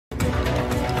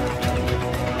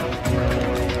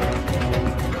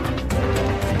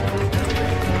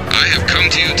come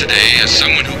to you today as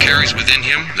someone who carries within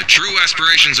him the true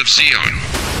aspirations of Zeon.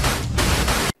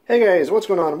 Hey guys, what's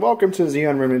going on? Welcome to the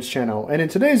Zeonremnants channel, and in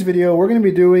today's video we're going to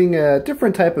be doing a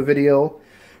different type of video.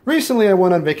 Recently I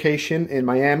went on vacation in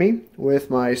Miami with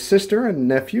my sister and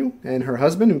nephew and her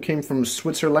husband who came from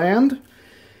Switzerland,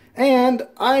 and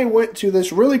I went to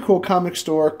this really cool comic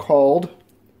store called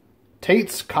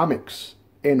Tates Comics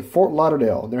in Fort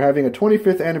Lauderdale. They're having a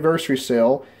 25th anniversary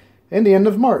sale in the end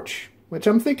of March, which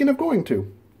I'm thinking of going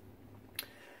to.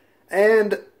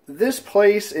 And this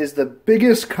place is the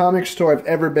biggest comic store I've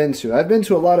ever been to. I've been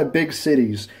to a lot of big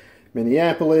cities.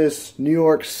 Minneapolis, New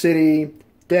York City,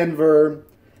 Denver.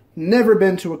 Never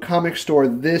been to a comic store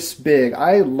this big.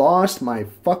 I lost my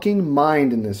fucking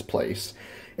mind in this place.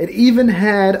 It even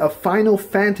had a Final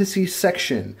Fantasy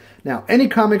section. Now, any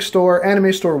comic store,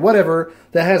 anime store, whatever,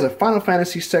 that has a Final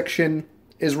Fantasy section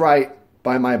is right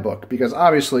by my book. Because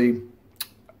obviously,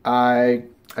 I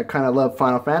kind of love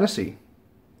Final Fantasy.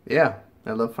 Yeah,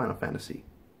 I love Final Fantasy.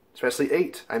 Especially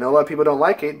 8. I know a lot of people don't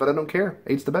like 8, but I don't care.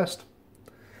 8's the best.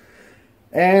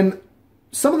 And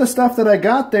some of the stuff that I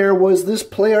got there was this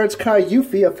Play Arts Kai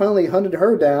Yuffie. I finally hunted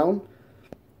her down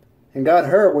and got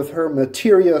her with her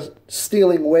materia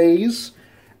stealing ways.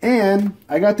 And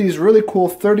I got these really cool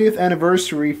 30th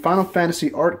anniversary Final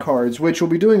Fantasy art cards, which we'll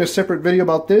be doing a separate video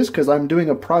about this because I'm doing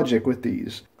a project with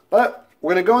these. But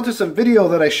we're going to go into some video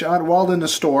that I shot while in the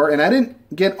store, and I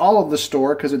didn't get all of the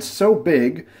store because it's so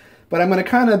big, but I'm going to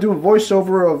kind of do a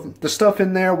voiceover of the stuff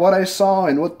in there, what I saw,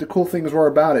 and what the cool things were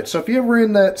about it. So if you're ever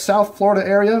in that South Florida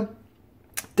area,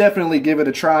 definitely give it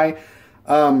a try.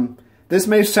 This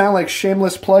may sound like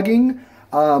shameless plugging.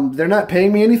 They're not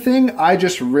paying me anything. I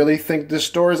just really think this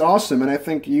store is awesome, and I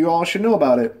think you all should know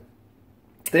about it.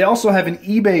 They also have an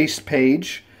eBay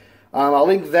page. I'll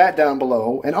link that down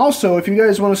below. And also, if you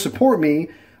guys want to support me,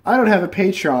 I don't have a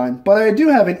Patreon, but I do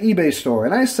have an eBay store,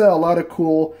 and I sell a lot of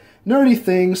cool, nerdy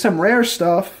things, some rare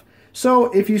stuff.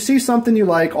 So if you see something you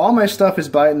like, all my stuff is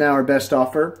buy it now or best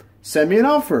offer. Send me an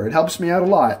offer. It helps me out a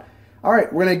lot.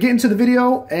 Alright, we're going to get into the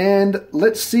video, and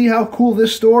let's see how cool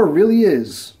this store really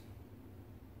is.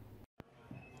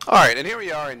 Alright, and here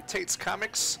we are in Tates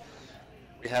Comics.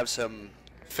 We have some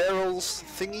ferals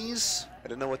thingies. I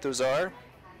don't know what those are.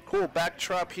 Cool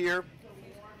backdrop here.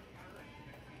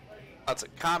 Lots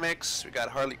of comics. We got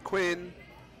Harley Quinn.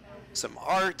 Some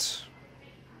art.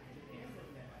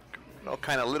 All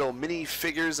kind of little mini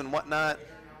figures and whatnot.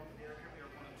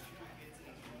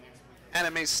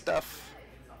 Anime stuff.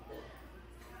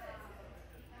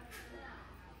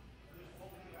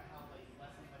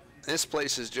 This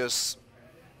place is just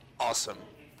awesome.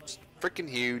 It's freaking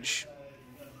huge.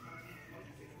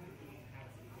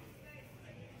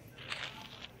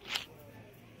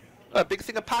 A big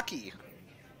thing of Pocky.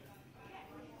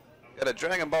 Got a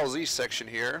Dragon Ball Z section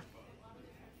here.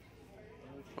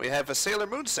 We have a Sailor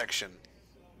Moon section.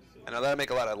 I know that'll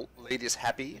make a lot of ladies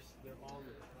happy.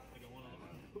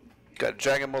 Got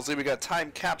Dragon Ball Z. We got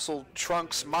Time Capsule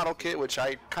Trunks model kit, which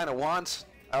I kind of want.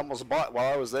 I almost bought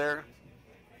while I was there.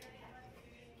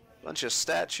 Bunch of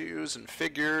statues and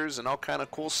figures and all kind of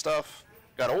cool stuff.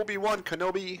 Got Obi-Wan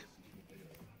Kenobi.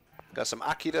 Got some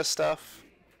Akira stuff.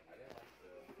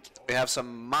 We have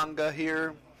some manga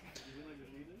here.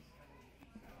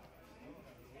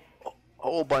 A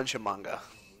whole bunch of manga.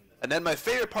 And then my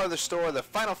favorite part of the store, the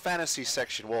Final Fantasy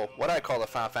section. Well, what I call the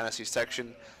Final Fantasy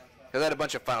section. Because I had a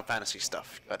bunch of Final Fantasy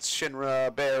stuff. Got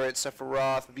Shinra, Barret,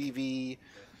 Sephiroth, Vivi.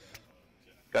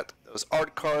 Got those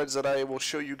art cards that I will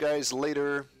show you guys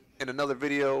later in another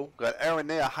video. Got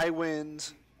Aranea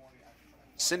Highwind.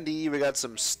 Cindy. We got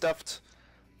some stuffed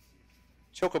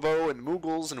Chocobo and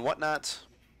Moogles and whatnot.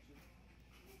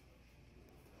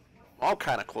 All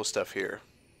kind of cool stuff here.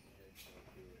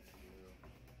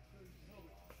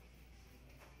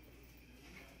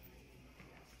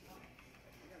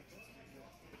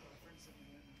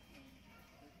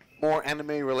 More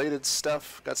anime related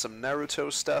stuff. Got some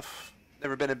Naruto stuff.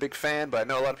 Never been a big fan, but I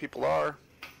know a lot of people are.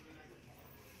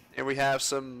 Here we have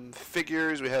some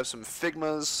figures. We have some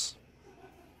Figmas.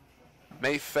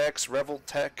 Mayfex,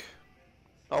 Reveltech.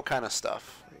 All kind of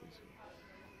stuff.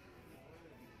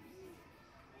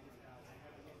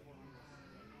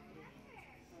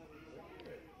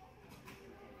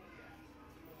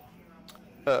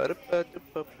 And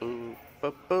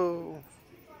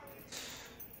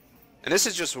this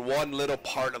is just one little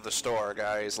part of the store,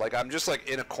 guys. Like, I'm just like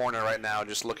in a corner right now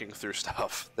just looking through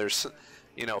stuff. There's,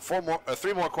 you know,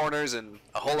 3 more corners and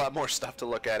a whole lot more stuff to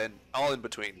look at, and all in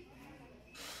between.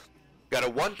 Got a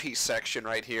One Piece section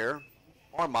right here.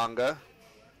 More manga.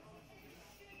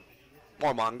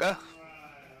 More manga.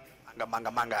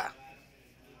 Manga.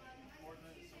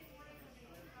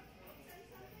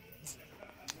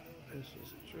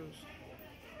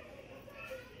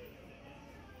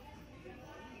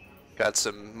 Got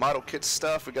some model kit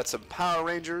stuff. We got some Power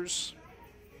Rangers.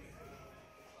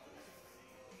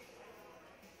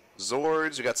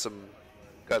 Zords. We got some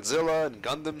Godzilla and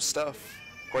Gundam stuff.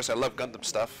 Of course, I love Gundam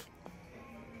stuff.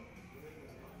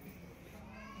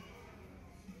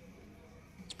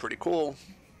 It's pretty cool.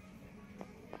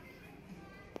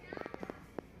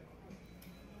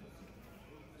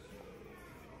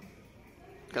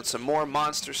 Got some more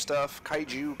monster stuff,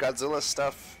 kaiju, Godzilla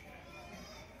stuff.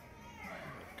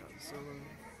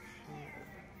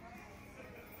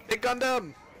 Big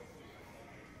Gundam!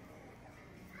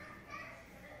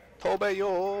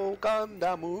 Tobeyo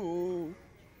Gandamu.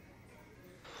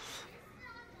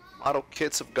 Model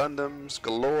kits of Gundams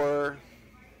galore.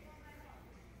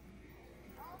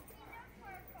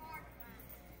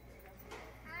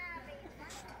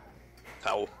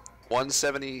 How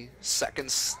 1/72nd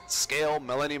scale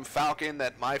Millennium Falcon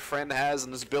that my friend has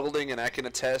in this building, and I can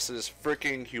attest is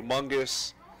freaking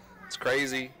humongous. It's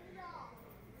crazy.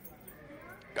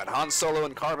 Got Han Solo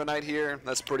and Carbonite here.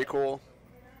 That's pretty cool.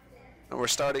 And we're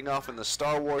starting off in the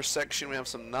Star Wars section. We have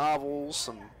some novels,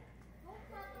 some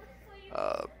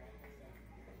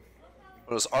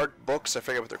those art books. I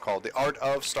forget what they're called. The Art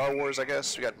of Star Wars, I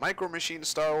guess. We got Micro Machine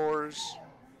Star Wars.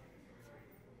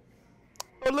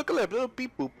 Oh, look at that little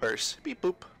beep boop purse. Beep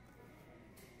boop.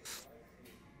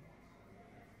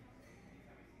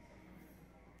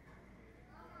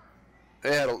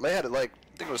 They had like,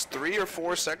 I think it was 3 or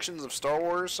 4 sections of Star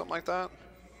Wars, something like that.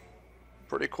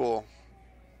 Pretty cool.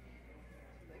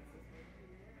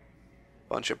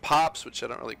 Bunch of pops, which I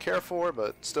don't really care for,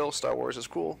 but still, Star Wars is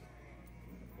cool.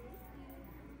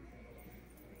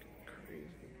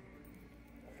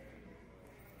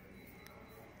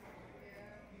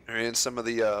 And some of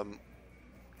the, I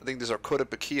think these are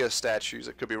Kotobukiya statues.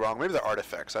 I could be wrong. Maybe they're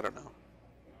artifacts. I don't know.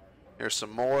 Here's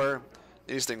some more.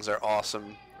 These things are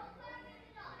awesome.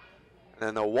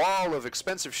 And a wall of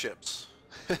expensive ships.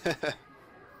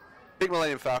 Big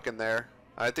Millennium Falcon there.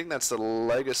 I think that's the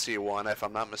Legacy one, if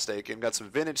I'm not mistaken. Got some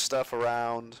vintage stuff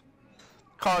around.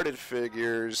 Carded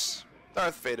figures.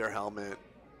 Darth Vader helmet.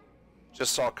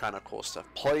 Just all kind of cool stuff.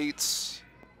 Plates.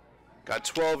 Got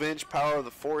 12-inch Power of the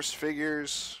Force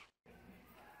figures.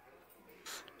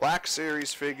 Black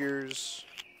Series figures.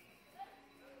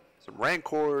 Some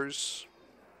Rancors.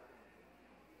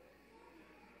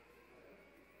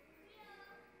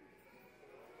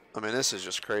 I mean, this is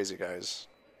just crazy, guys.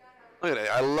 Look at it.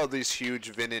 I love these huge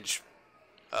vintage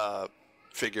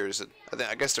figures.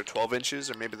 I guess they're 12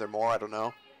 inches, or maybe they're more. I don't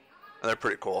know. And they're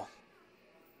pretty cool.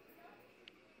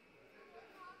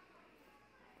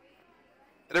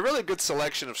 And a really good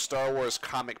selection of Star Wars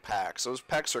comic packs. Those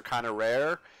packs are kind of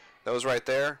rare. Those right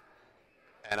there.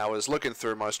 And I was looking through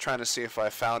them. I was trying to see if I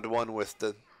found one with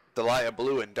the Delia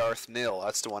Blue and Darth Nil.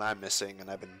 That's the one I'm missing, and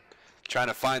I've been trying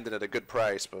to find it at a good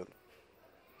price. But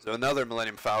so another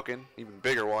Millennium Falcon, even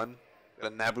bigger one.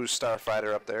 Got a Naboo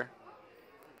Starfighter up there.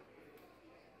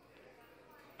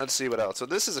 Let's see what else. So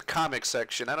this is a comic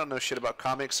section. I don't know shit about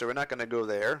comics, so we're not going to go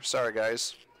there. Sorry,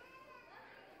 guys.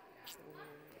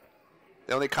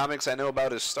 The only comics I know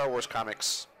about is Star Wars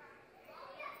comics.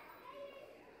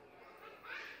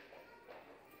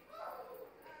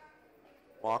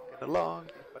 Walking along.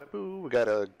 We got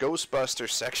a Ghostbuster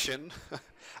section.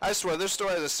 I swear, this store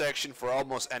has a section for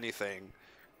almost anything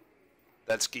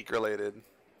that's geek related.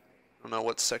 I don't know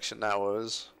what section that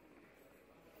was.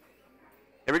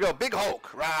 Here we go. Big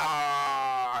Hulk.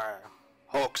 Rawr!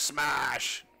 Hulk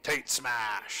smash. Tate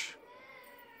smash.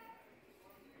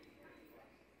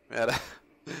 Yeah,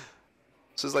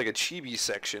 this is like a chibi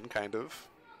section, kind of.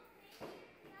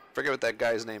 Forget what that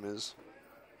guy's name is.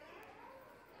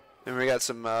 And we got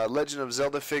some Legend of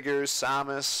Zelda figures,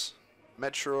 Samus,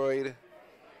 Metroid.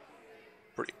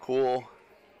 Pretty cool.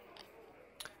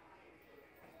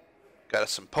 Got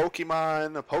some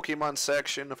Pokemon, a Pokemon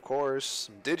section, of course.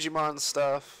 Some Digimon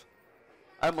stuff.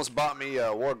 I almost bought me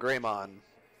War Greymon.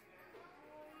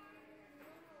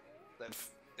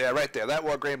 Yeah, right there. That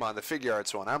War Greymon, the figure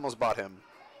arts one. I almost bought him.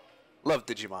 Love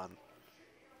Digimon.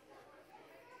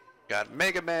 Got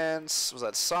Mega Man. Was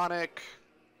that Sonic?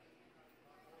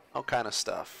 All kind of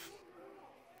stuff.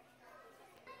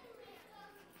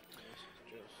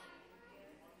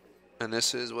 And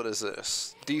this is, what is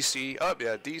this? DC. Oh,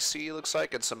 yeah, DC looks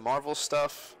like. And some Marvel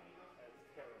stuff.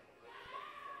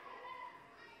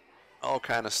 All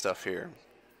kind of stuff here.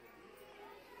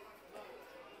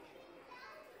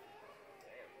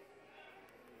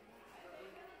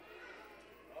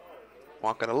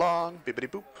 Walking along. Bibbidi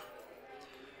boop.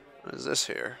 What is this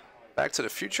here? Back to the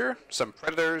Future. Some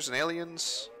Predators and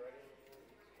Aliens.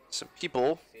 Some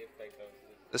people.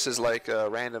 This is like a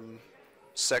random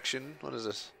section. What is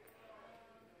this?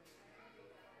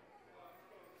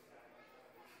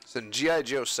 It's in G.I.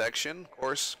 Joe section. Of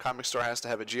course, comic store has to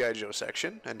have a G.I. Joe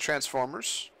section. And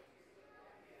Transformers.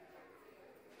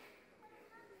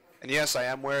 And yes, I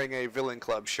am wearing a Villain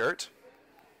Club shirt.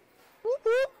 Whoop,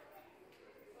 whoop.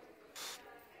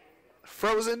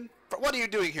 Frozen? What are you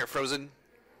doing here, Frozen?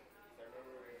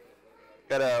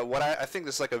 Got a, what I think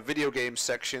this is like a video game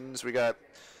sections. We got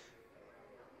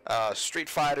Street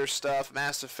Fighter stuff,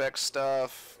 Mass Effect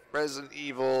stuff, Resident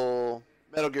Evil,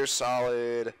 Metal Gear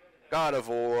Solid, God of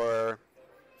War,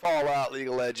 Fallout, League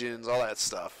of Legends, all that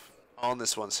stuff on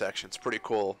this one section. It's pretty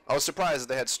cool. I was surprised that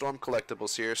they had Storm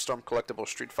Collectibles here, Storm Collectible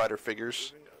Street Fighter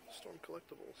figures. Storm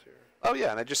Collectibles here. Oh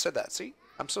yeah, and I just said that. See?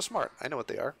 I'm so smart. I know what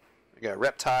they are. We got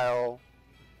Reptile.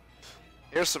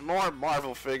 Here's some more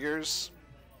Marvel figures.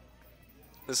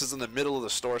 This is in the middle of the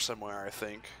store somewhere, I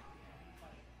think.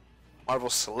 Marvel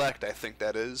Select, I think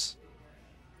that is.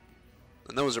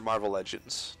 And those are Marvel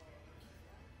Legends.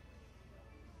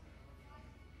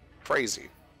 Crazy.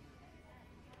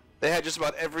 They had just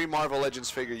about every Marvel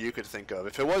Legends figure you could think of.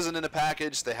 If it wasn't in a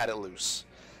package, they had it loose.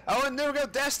 Oh, and there we go,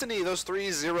 Destiny! Those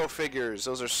 3 Zero figures.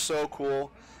 Those are so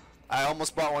cool. I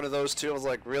almost bought one of those too. I was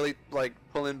like really like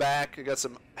pulling back. I got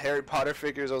some Harry Potter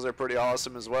figures. Those are pretty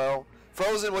awesome as well.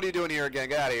 Frozen, what are you doing here again?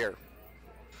 Get out of here.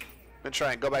 I'm going to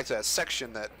try and go back to that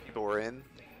section that people were in.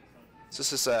 So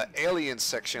this is an alien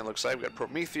section, it looks like. We got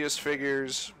Prometheus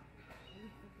figures.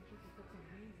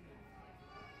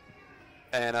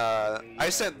 And I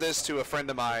sent this to a friend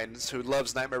of mine who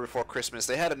loves Nightmare Before Christmas.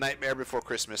 They had a Nightmare Before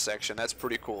Christmas section. That's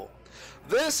pretty cool.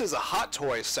 This is a Hot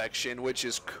Toys section, which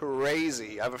is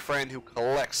crazy. I have a friend who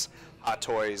collects Hot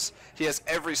Toys. He has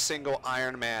every single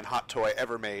Iron Man Hot Toy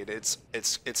ever made. It's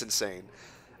insane.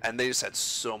 And they just had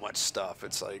so much stuff.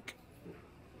 It's like,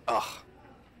 ugh.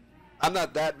 I'm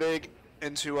not that big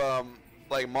into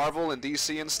like Marvel and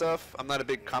DC and stuff. I'm not a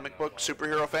big comic book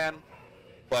superhero fan.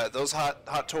 But those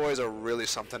hot toys are really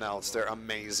something else. They're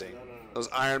amazing. Those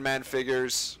Iron Man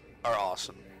figures are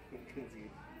awesome.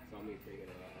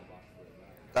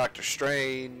 Doctor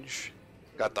Strange.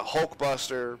 Got the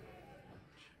Hulkbuster.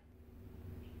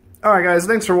 Alright guys,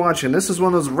 thanks for watching. This is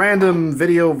one of those random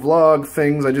video vlog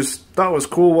things I just thought was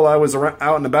cool while I was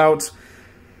out and about.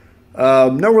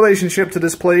 No relationship to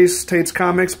this place, Tates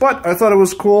Comics, but I thought it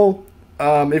was cool.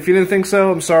 If you didn't think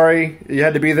so, I'm sorry. You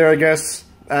had to be there, I guess.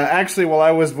 Actually, while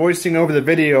I was voicing over the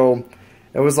video,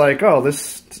 it was like, oh,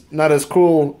 this is not as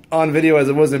cool on video as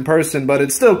it was in person, but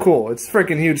it's still cool. It's a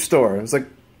freaking huge store. It's like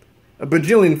a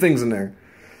bajillion things in there.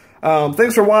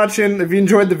 Thanks for watching. If you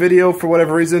enjoyed the video for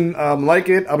whatever reason, like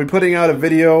it. I'll be putting out a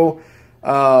video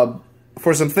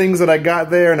for some things that I got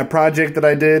there and a project that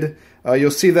I did.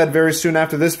 You'll see that very soon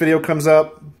after this video comes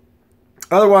up.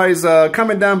 Otherwise,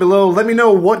 comment down below. Let me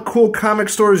know what cool comic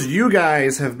stores you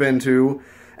guys have been to.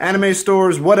 Anime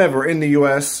stores, whatever, in the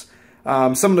U.S.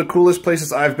 Some of the coolest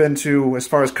places I've been to as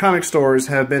far as comic stores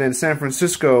have been in San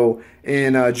Francisco,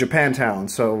 in Japantown.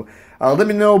 So let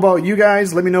me know about you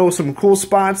guys. Let me know some cool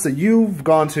spots that you've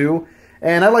gone to.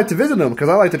 And I'd like to visit them because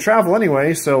I like to travel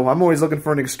anyway. So I'm always looking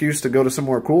for an excuse to go to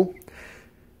somewhere cool.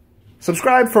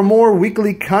 Subscribe for more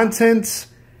weekly content.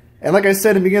 And like I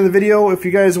said in the beginning of the video, if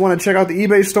you guys want to check out the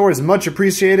eBay store, it's much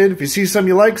appreciated. If you see something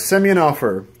you like, send me an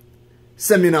offer.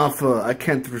 Send me an offer I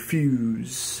can't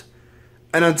refuse.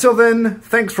 And until then,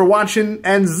 thanks for watching,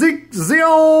 and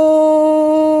Zeon!